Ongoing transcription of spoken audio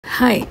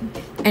Hi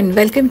and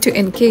welcome to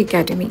NK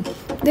Academy.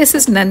 This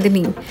is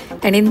Nandini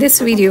and in this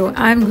video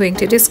I am going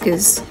to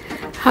discuss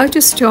how to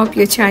stop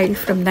your child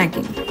from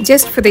nagging.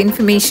 Just for the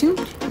information,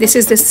 this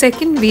is the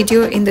second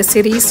video in the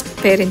series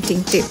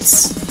Parenting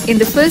Tips. In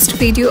the first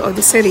video of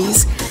the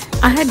series,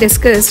 I had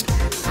discussed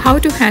how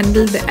to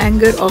handle the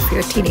anger of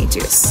your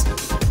teenagers.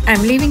 I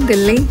am leaving the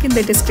link in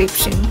the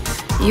description.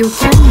 You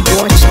can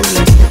watch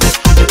the video.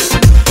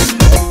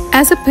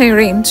 As a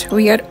parent,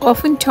 we are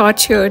often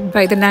tortured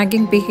by the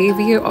nagging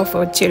behavior of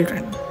our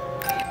children.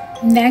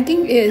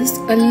 Nagging is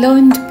a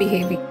learned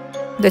behavior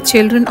the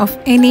children of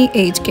any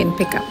age can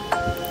pick up.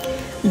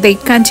 They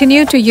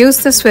continue to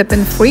use this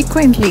weapon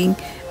frequently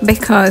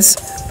because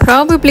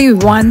probably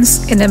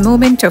once in a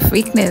moment of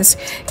weakness,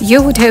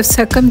 you would have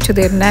succumbed to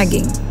their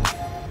nagging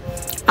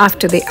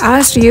after they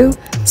asked you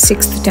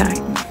 6th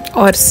time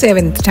or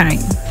 7th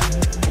time.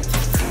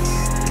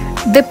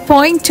 The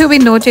point to be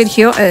noted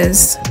here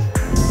is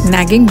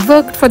nagging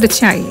worked for the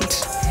child.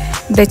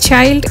 The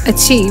child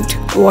achieved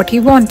what he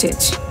wanted.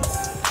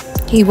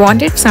 He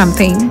wanted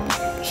something,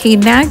 he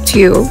nagged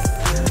you.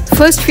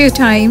 First few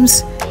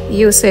times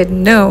you said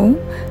no,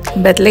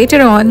 but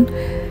later on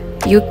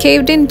you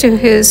caved into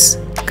his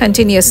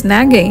continuous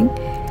nagging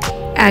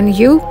and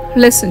you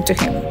listened to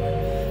him.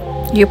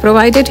 You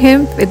provided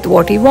him with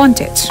what he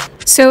wanted.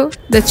 So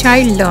the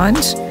child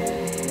learned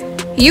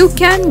you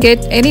can get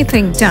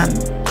anything done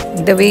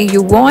the way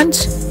you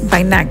want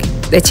by nagging.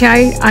 The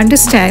child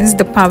understands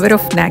the power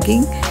of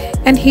nagging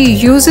and he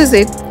uses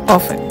it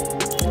often.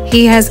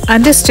 He has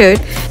understood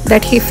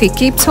that if he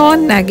keeps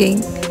on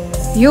nagging,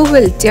 you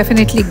will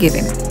definitely give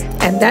in.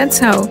 And that's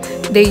how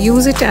they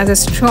use it as a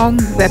strong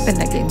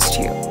weapon against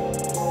you.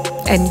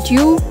 And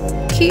you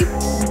keep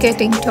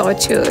getting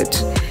tortured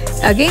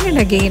again and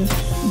again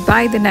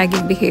by the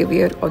nagging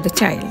behavior of the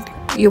child.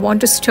 You want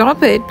to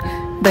stop it,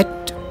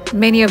 but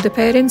many of the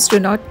parents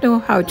do not know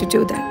how to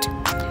do that.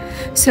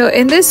 So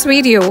in this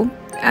video,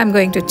 I'm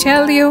going to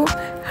tell you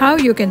how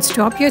you can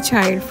stop your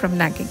child from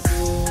nagging.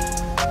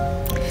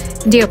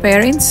 Dear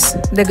parents,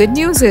 the good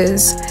news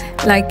is,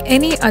 like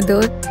any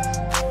other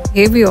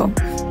behavior,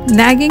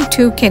 nagging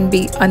too can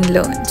be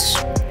unlearned.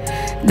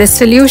 The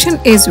solution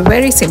is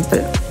very simple.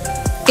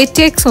 It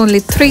takes only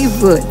 3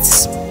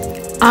 words: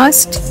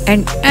 asked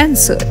and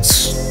answered.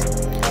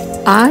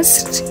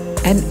 Asked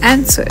and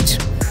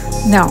answered.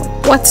 Now,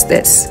 what's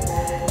this?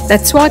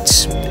 That's what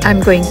I'm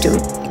going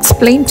to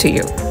explain to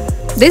you.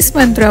 This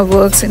mantra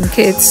works in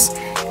kids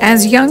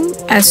as young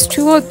as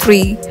 2 or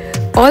 3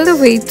 all the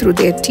way through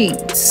their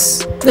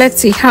teens. Let's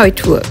see how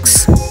it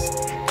works.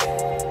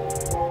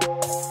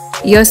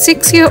 Your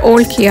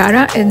 6-year-old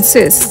Kiara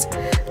insists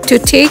to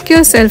take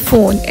your cell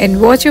phone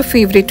and watch your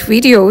favorite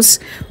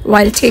videos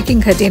while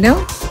taking her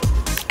dinner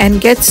and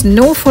gets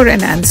no for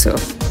an answer.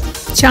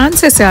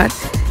 Chances are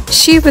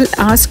she will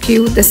ask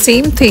you the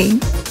same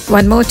thing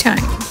one more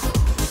time.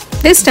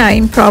 This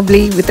time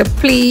probably with a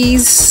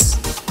please.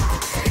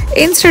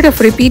 Instead of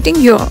repeating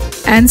your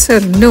answer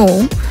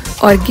no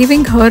or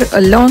giving her a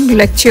long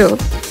lecture,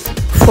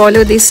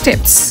 follow these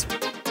steps.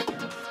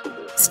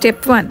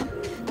 Step 1.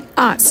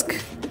 Ask.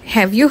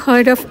 Have you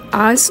heard of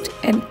asked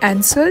and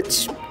answered?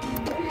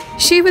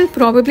 She will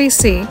probably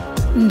say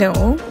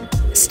no.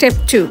 Step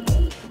 2.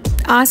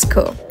 Ask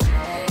her.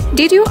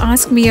 Did you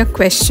ask me a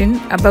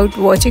question about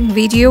watching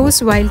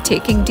videos while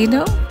taking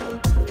dinner?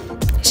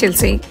 She'll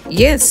say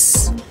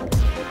yes.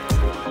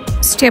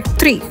 Step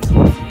 3.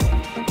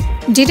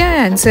 Did I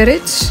answer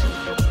it?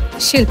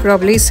 She'll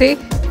probably say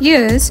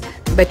yes,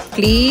 but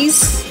please.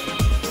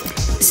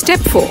 Step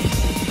 4.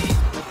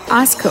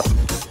 Ask her.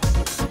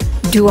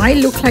 Do I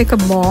look like a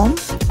mom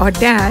or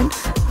dad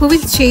who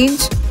will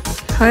change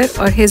her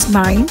or his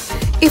mind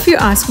if you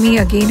ask me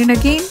again and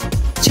again?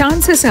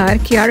 Chances are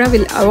Kiara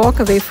will walk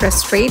away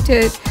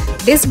frustrated,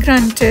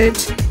 disgruntled,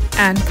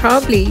 and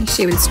probably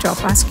she will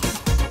stop asking.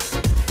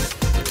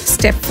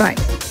 Step 5.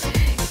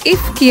 If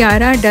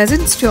Kiara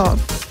doesn't stop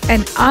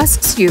and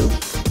asks you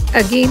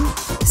again,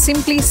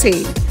 simply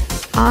say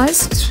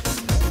asked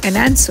and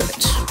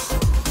answered.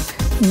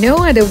 No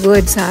other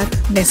words are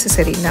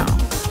necessary now.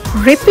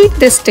 Repeat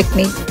this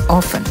technique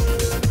often.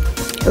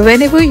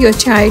 Whenever your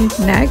child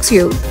nags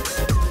you,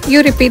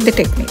 you repeat the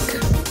technique.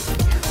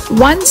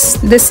 Once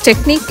this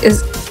technique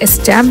is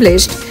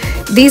established,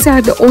 these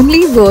are the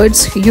only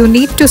words you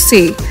need to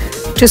say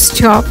to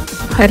stop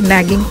her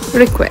nagging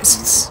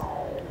requests.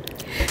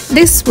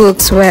 This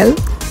works well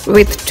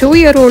with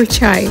 2-year-old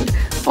child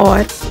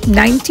or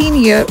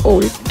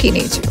 19-year-old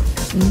teenager.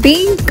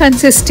 Being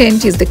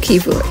consistent is the key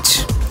word.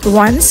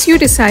 Once you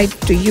decide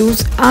to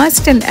use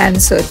asked and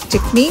answered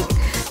technique,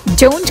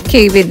 don't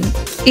cave in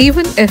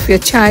even if your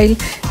child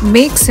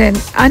makes an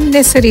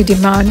unnecessary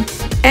demand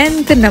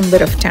n the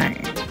number of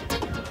times.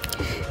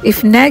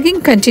 If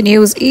nagging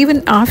continues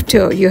even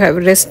after you have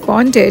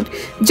responded,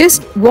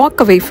 just walk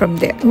away from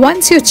there.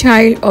 Once your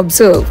child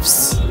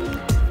observes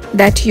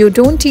that you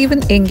don't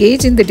even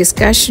engage in the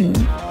discussion,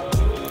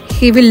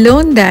 he will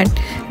learn that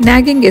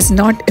nagging is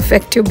not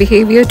effective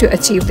behavior to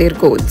achieve their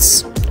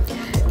goals.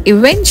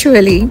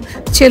 Eventually,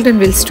 children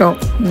will stop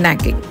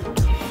nagging.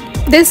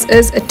 This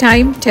is a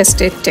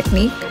time-tested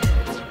technique.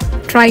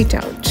 Try it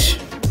out.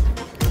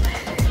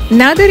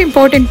 Another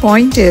important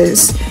point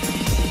is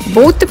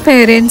both the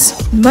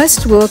parents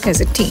must work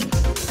as a team.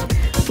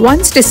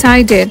 Once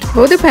decided,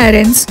 both the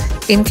parents,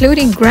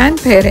 including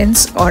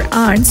grandparents or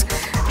aunts,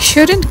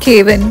 shouldn't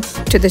cave in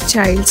to the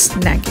child's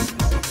nagging.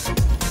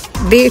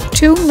 They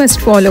too must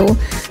follow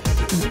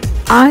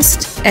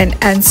asked and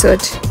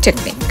answered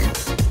technique.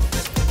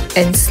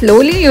 And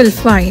slowly you'll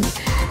find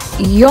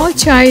your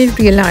child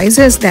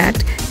realizes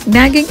that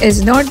nagging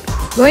is not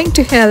going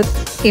to help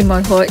him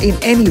or her in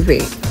any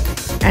way,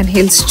 and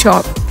he'll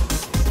stop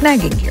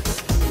nagging you.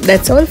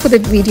 That's all for the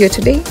video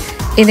today.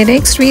 In the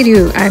next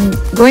video, I'm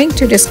going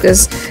to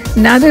discuss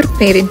another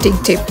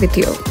parenting tip with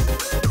you.